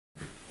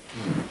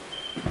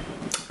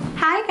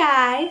Hi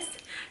guys,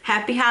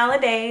 happy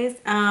holidays.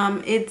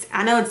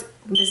 I know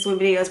this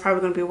video is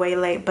probably gonna be way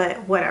late,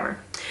 but whatever.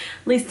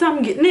 At least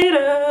I'm getting it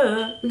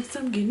up. At least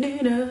I'm getting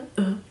it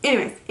up.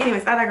 Anyways,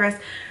 I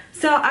digress.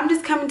 So I'm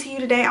just coming to you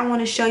today. I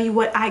want to show you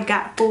what I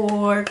got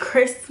for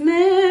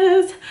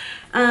Christmas.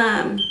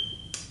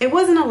 It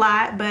wasn't a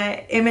lot,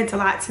 but it meant a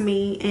lot to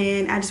me,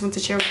 and I just want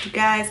to share with you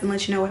guys and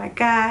let you know what I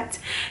got.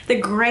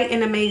 The great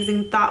and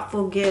amazing,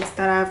 thoughtful gifts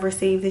that I've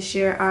received this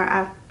year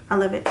are I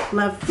love it.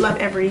 Love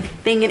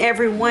everything and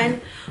everyone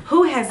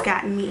who has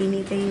gotten me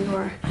anything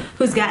or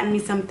who's gotten me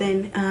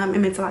something. It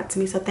meant a lot to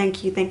me. So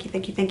thank you.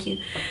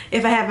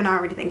 If I haven't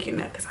already, thank you.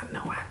 No, because I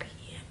know I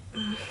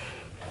did.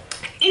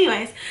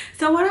 Anyways,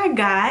 so what I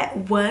got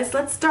was,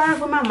 let's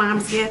start with my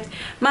mom's gift.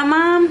 My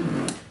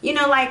mom, you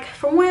know, like,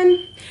 for one,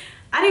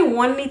 I didn't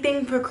want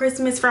anything for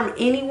Christmas from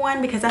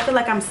anyone because I feel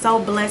like I'm so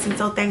blessed and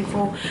so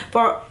thankful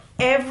for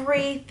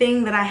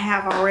everything that I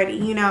have already.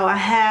 You know, I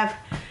have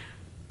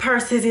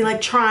purses,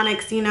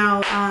 electronics, you know,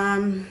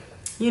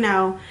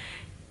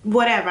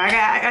 whatever.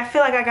 I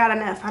feel like I got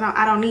enough.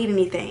 I don't need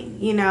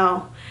anything, you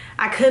know.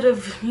 I could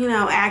have, you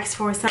know, asked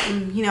for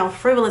something, you know,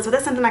 frivolous, but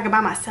that's something I can buy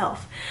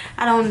myself.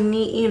 I don't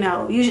need, you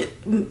know,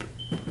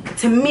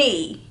 to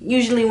me,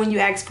 usually when you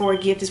ask for a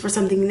gift, it's for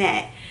something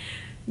that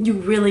you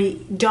really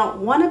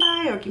don't want to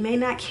buy or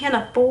you can't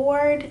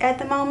afford at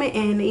the moment.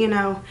 And, you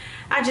know,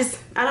 I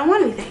don't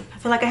want anything. I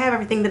feel like I have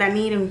everything that I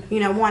need and, you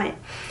know, want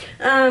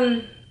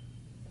it.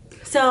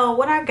 So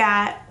what I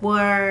got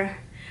were,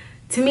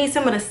 to me,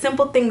 some of the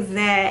simple things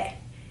that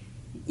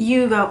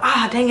you go,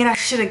 ah, dang it, I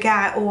should have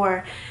got,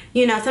 or,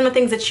 you know, some of the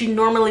things that you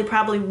normally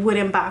probably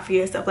wouldn't buy for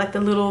yourself, like the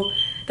little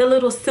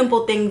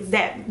simple things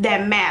that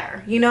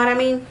matter, you know what I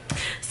mean?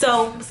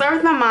 So start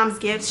with my mom's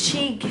gift.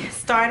 She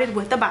started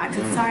with the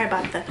boxes. Sorry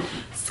about the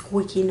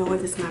squeaky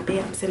noise. It's my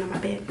bed. I'm sitting on my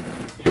bed.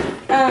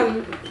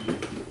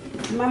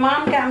 My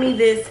mom got me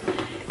this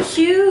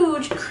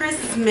huge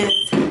Christmas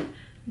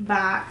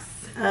box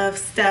of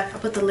stuff. I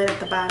put the lid at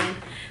the bottom,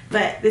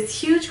 but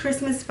this huge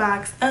Christmas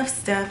box of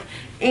stuff,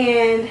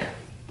 and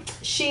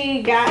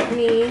she got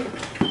me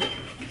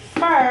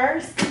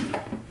first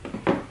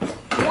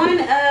one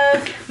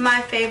of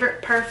my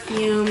favorite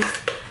perfumes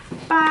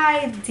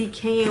by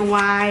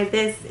DKNY.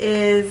 This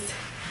is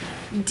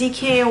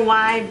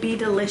DKNY Be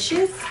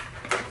Delicious.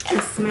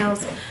 It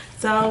smells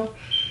so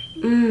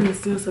it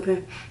smells so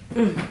good.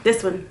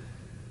 This one,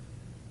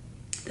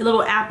 the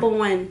little apple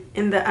one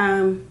in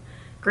the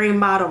green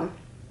bottle.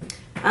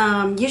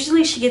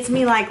 Usually she gets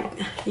me, like,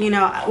 you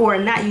know, or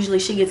not usually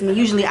she gets me,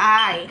 usually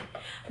I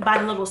buy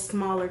the little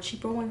smaller,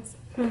 cheaper ones.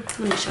 Let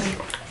me show you.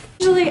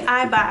 Usually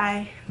I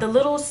buy the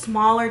little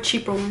smaller,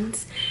 cheaper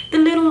ones, the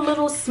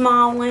little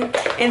small one,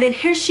 and then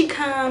here she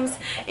comes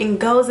and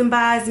goes and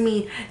buys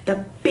me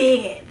the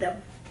big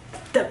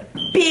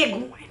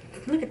one.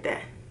 Look at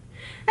that.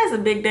 That's a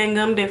big dang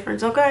gum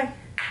difference, okay?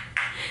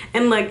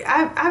 And look,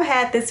 I've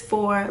had this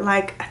for,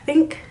 like, I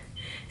think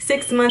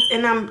 6 months,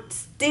 and I'm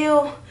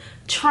still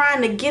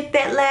trying to get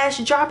that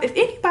last drop. If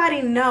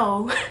anybody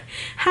know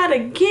how to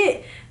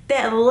get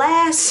that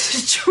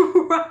last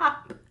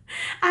drop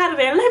out of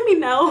there, let me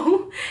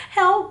know.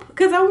 Help,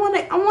 because I want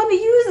to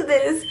use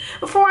this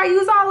before I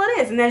use all of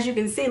this. And as you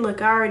can see,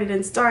 look, I already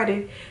done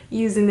started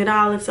using it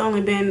all. It's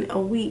only been a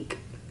week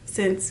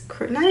since,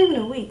 not even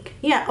a week.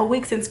 Yeah, a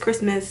week since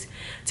Christmas.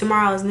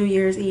 Tomorrow is New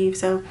Year's Eve,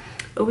 so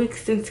a week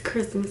since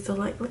Christmas. So,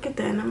 like, look at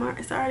that, and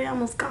it's already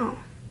almost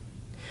gone.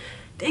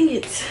 Dang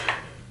it.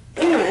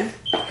 Anyway,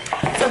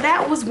 so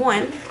that was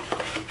one.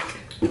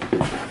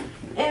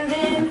 And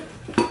then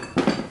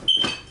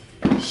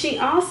she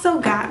also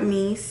got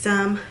me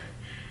some,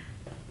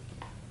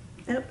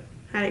 oh,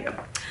 how'd it go?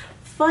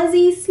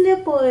 Fuzzy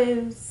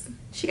slippers.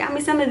 She got me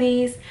some of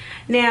these.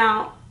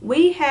 Now,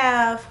 we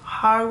have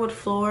hardwood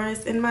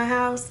floors in my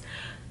house,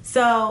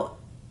 so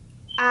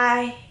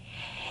I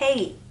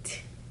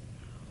hate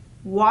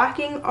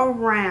walking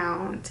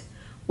around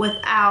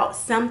without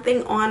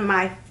something on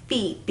my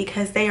feet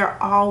because they are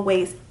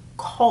always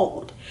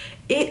cold.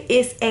 It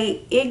is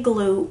a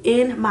igloo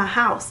in my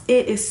house.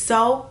 It is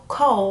so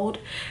cold.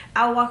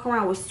 I walk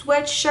around with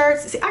sweatshirts.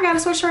 See, I got a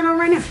sweatshirt on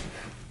right now.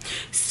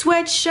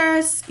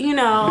 Sweatshirts, you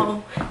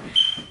know,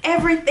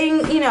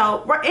 everything, you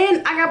know,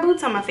 and I got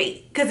boots on my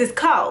feet because it's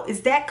cold. It's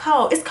that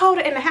cold. It's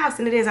colder in the house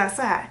than it is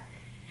outside.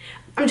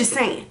 I'm just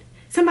saying.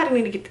 Somebody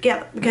need to get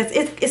together because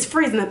it's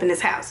freezing up in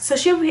this house. So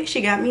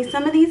she got me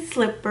some of these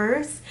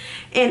slippers,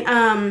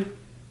 and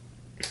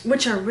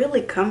which are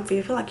really comfy.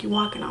 I feel like you're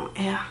walking on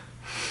air.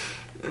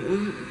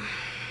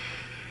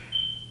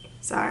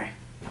 Sorry.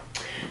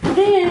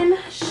 Then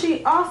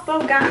she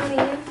also got me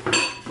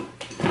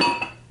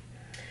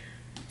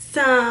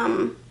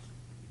some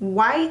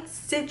white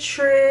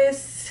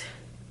citrus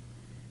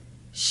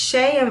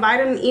shea and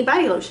vitamin E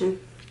body lotion.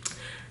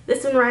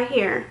 This one right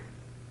here.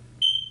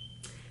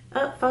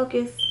 Up,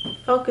 focus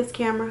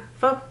camera.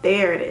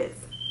 There it is.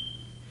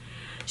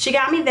 She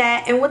got me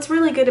that, and what's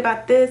really good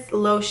about this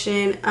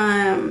lotion,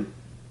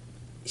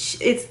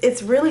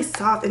 it's really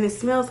soft and it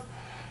smells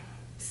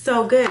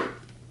so good.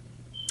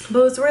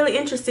 But what's really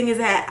interesting is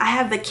that I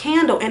have the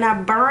candle and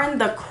I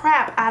burned the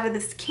crap out of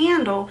this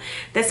candle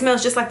that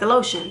smells just like the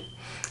lotion.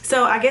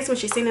 So I guess when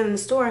she seen it in the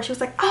store, she was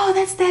like, oh,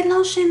 that's that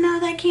lotion, no,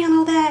 that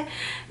candle that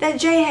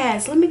Jay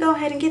has. Let me go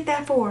ahead and get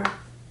that for her.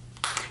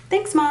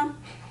 Thanks, Mom.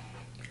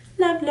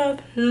 Love, love,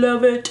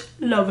 love it,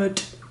 love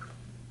it.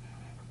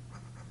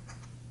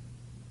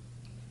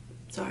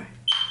 Sorry.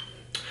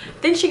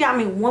 Then she got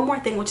me one more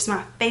thing, which is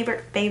my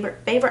favorite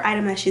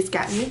item that she's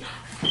got me.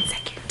 1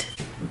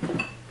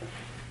 second.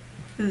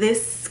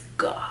 This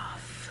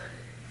scarf.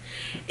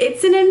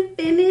 It's an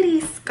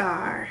infinity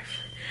scarf.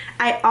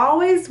 I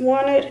always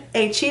wanted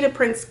a cheetah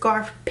print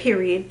scarf,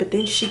 period, but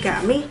then she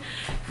got me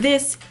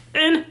this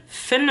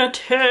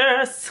infinity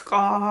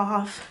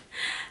scarf.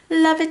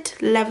 Love it,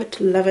 love it,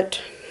 love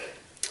it.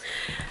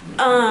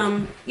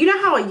 You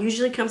know how it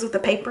usually comes with the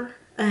paper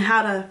and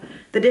how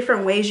the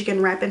different ways you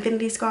can wrap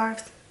infinity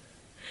scarves?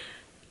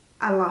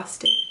 I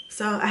lost it,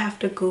 so I have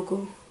to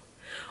Google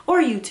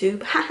or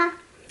YouTube how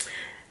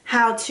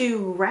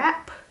to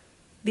wrap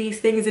these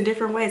things in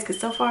different ways, because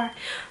so far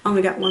I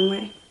only got one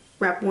way.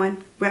 Wrap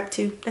 1, wrap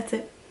 2, that's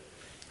it.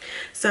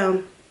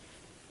 So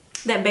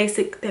that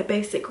basic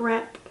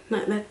wrap,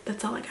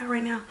 that's all I got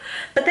right now.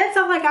 But that's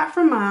all I got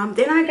from Mom.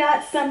 Then I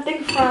got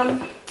something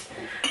from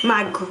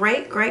my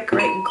great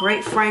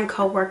friend,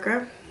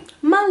 co-worker,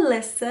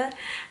 Melissa.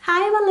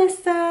 Hi,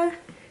 Melissa.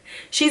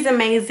 She's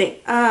amazing.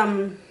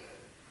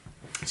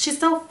 She's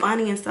so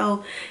funny and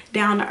so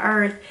down to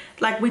earth.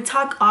 Like, we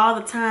talk all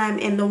the time,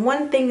 and the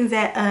one thing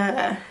that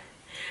I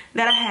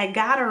had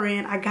got her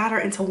in, I got her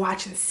into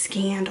watching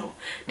Scandal.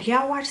 Do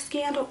y'all watch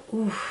Scandal?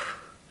 Oof.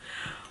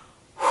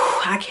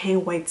 I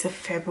can't wait till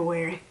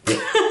February.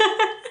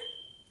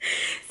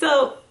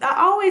 So I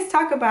always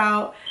talk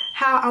about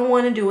how I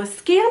want to do a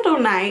Scandal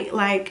night,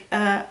 like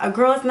a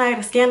girls night,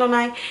 a Scandal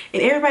night,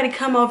 and everybody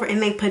come over in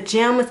their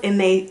pajamas and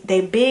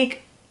they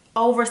big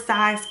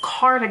oversized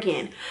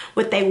cardigan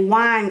with a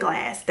wine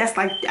glass. That's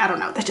like, I don't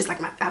know, that's just like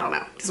my, I don't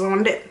know, this is what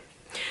I'm gonna do.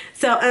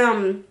 So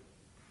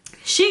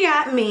she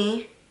got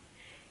me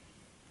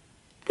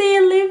the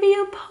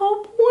Olivia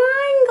Pope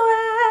wine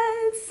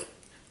glass,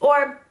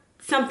 or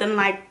something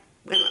like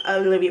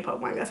Olivia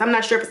Pope wine glass. I'm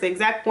not sure if it's the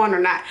exact one or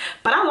not,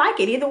 but I like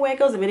it either way it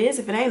goes. If it is,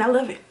 if it ain't, I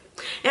love it.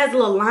 It has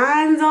little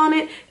lines on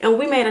it, and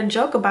we made a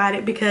joke about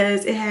it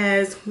because it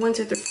has 1,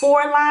 2, 3,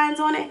 4 lines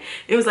on it.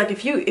 It was like,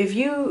 if you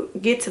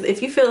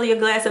fill your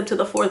glass up to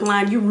the 4th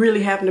line, you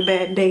really having a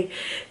bad day.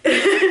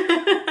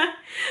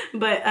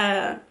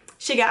 But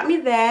she got me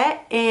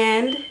that,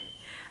 and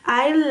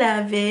I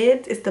love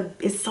it.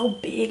 It's so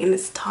big and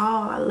it's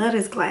tall. I love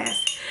this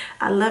glass.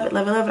 I love it,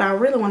 love it, love it. I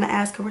really want to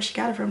ask her where she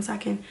got it from so I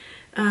can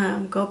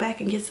go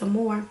back and get some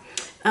more.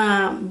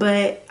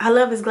 But I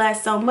love this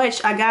glass so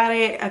much. I got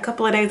it a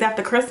couple of days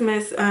after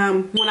Christmas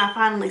when I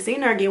finally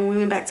seen her again when we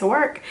went back to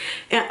work.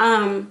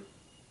 And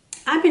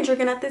I've been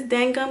drinking out this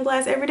dang gum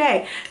glass every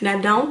day.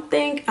 Now, don't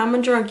think I'm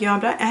a drunk,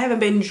 y'all, but I haven't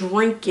been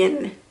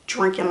drinking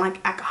like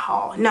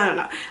alcohol.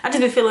 No. I just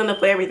been filling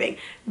up with everything.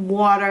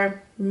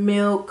 Water,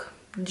 milk,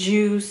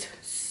 juice,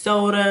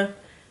 soda,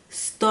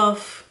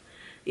 stuff,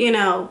 you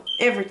know,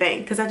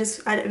 everything. Because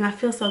I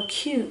feel so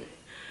cute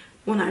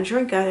when I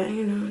drink out of it,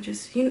 you know,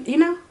 just, you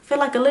know, feel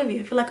like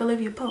Olivia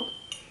Pope.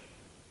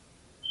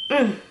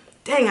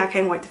 Dang, I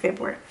can't wait to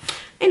February.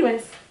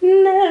 Anyways,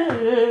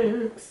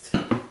 next.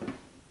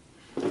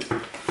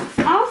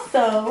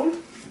 I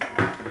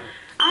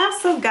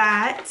also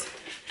got,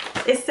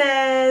 it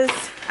says,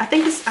 I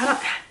think it's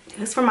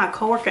from my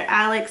coworker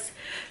Alex,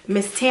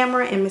 Miss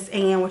Tamara, and Miss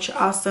Ann, which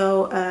are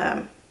also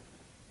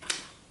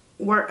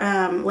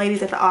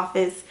ladies at the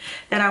office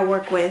that I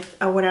work with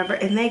or whatever,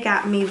 and they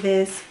got me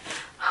this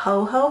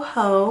ho ho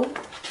ho.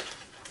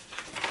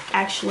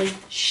 Actually,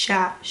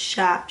 shop.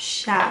 Get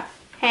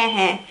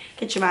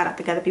your mind out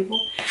together, people.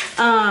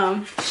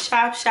 Shop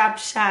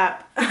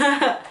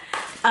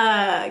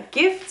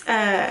gift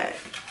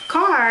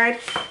card,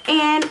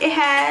 and it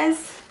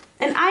has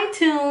an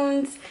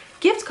iTunes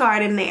gift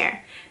card in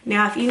there.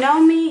 Now, if you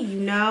know me, you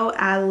know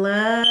I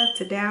love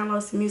to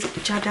download some music.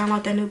 Did y'all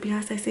download that new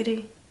Beyonce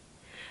CD?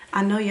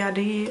 I know y'all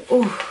did.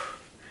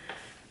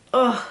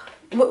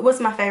 What's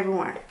my favorite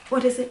one?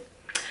 What is it?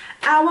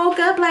 I woke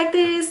up like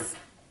this.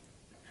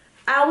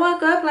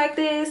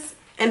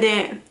 And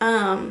then,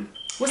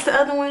 what's the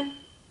other one?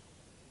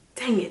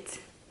 Dang it.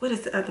 What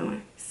is the other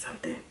one?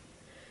 Something.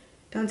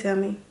 Don't tell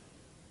me.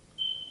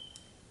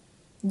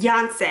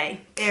 Beyonce.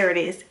 There it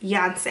is.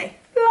 Beyonce.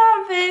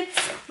 Love it.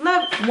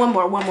 Love it. One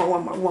more. What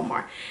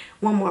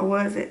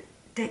was it?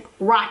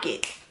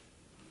 Rocket.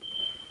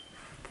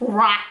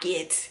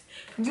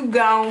 You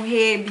go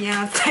ahead,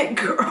 Beyonce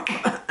girl.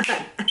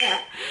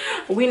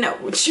 We know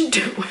what you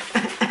do.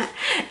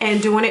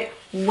 And doing it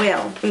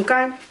well.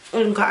 Okay?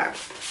 Okay.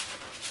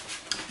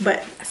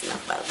 But that's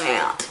enough about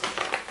that.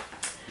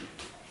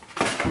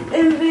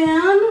 And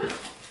then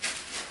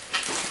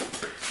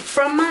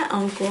from my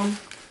uncle,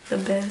 the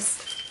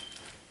best,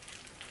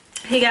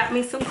 he got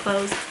me some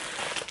clothes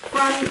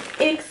from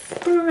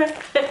Express.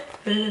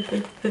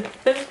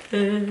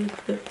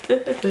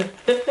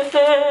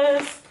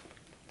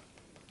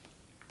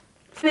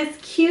 This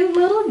cute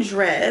little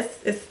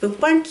dress is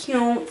super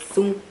cute,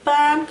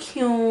 super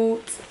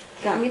cute.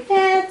 Got me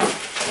that.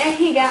 And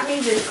he got me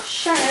this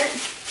shirt,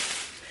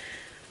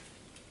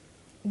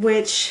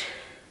 which,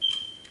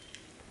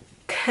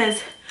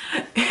 cause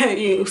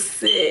you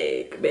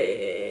sick,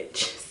 bitch,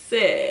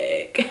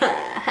 sick,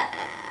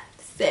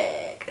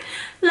 sick.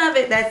 Love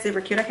it. That's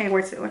super cute. I can't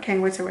wait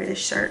to wear this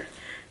shirt. I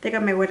think I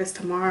may wear this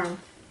tomorrow.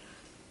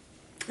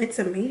 It's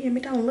a medium.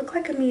 It don't look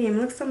like a medium.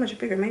 It looks so much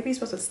bigger. Maybe he's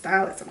supposed to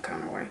style it some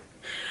kind of way.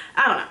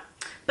 I don't know.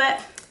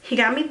 But he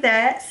got me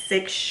that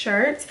 6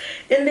 shirts.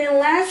 And then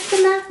last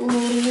but not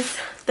least,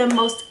 the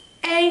most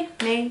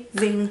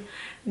amazing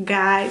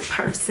guy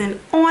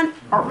person on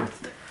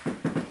earth.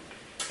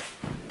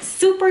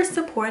 Super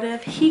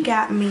supportive. He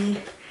got me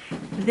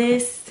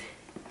this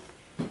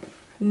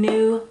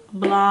new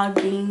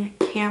vlogging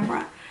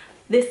camera.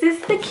 This is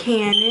the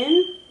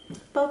Canon.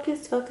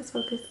 Focus, focus,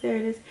 focus. There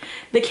it is.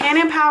 The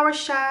Canon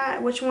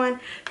PowerShot. Which one?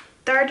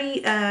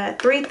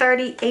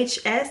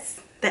 330HS.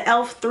 The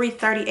ELPH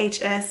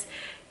 330HS.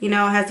 You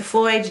know, it has the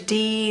full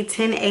HD,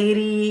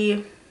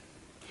 1080,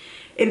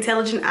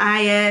 intelligent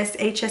IS,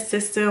 HS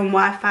system,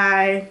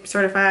 Wi-Fi,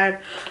 certified.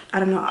 I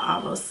don't know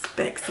all those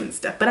specs and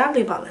stuff, but I'll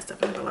leave all that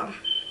stuff below.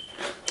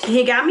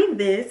 He got me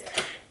this,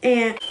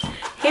 and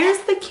here's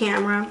the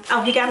camera.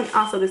 Oh, he got me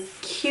also this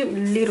cute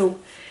little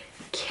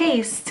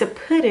case to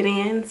put it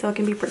in so it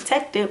can be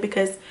protected,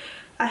 because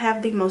I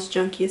have the most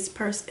junkiest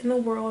purse in the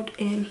world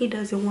and he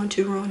doesn't want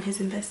to ruin his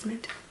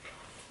investment.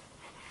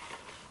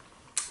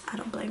 I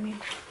don't blame you.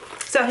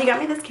 So he got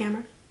me this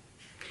camera,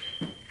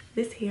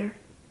 this here.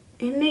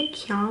 Isn't it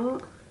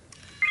cute?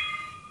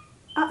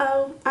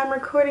 Uh-oh, I'm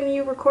recording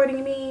you,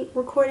 recording me,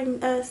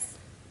 recording us,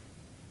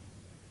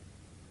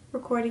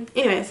 recording.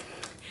 Anyways,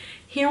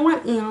 here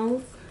one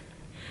is,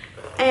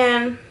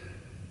 and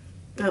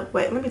oh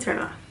wait, let me turn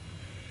it off.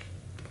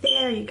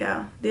 There you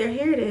go.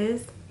 Here it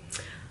is.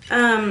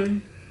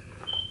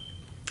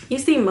 You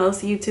see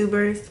most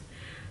YouTubers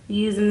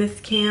using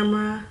this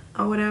camera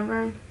or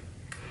whatever.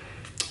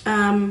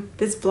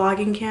 This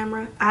vlogging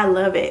camera. I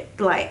love it.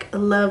 Like,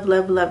 love,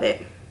 love, love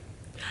it.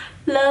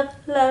 Love,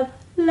 love,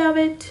 love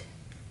it.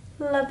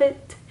 Love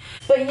it.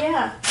 But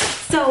yeah,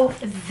 so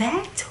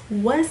that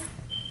was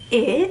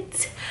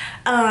it.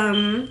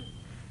 That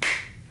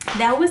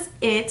was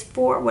it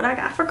for what I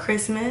got for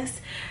Christmas.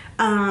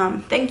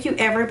 Thank you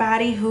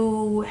everybody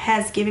who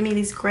has given me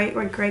these great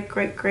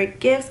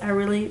gifts. I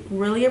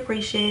really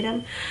appreciate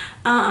them.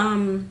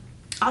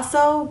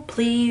 Also,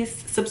 please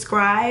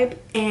subscribe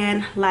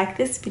and like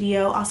this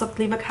video. Also,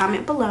 leave a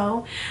comment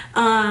below.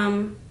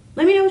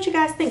 Let me know what you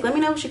guys think. Let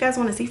me know what you guys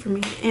want to see from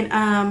me. And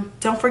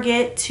don't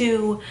forget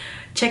to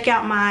check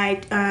out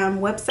my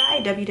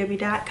website,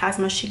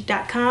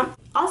 www.cosmochic.com.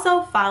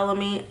 Also, follow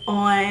me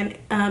on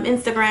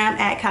Instagram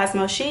at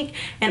CosmoChic,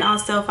 and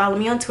also follow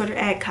me on Twitter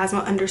at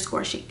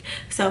Cosmo_chic.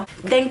 So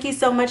thank you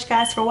so much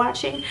guys for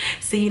watching.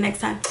 See you next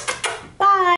time. Bye.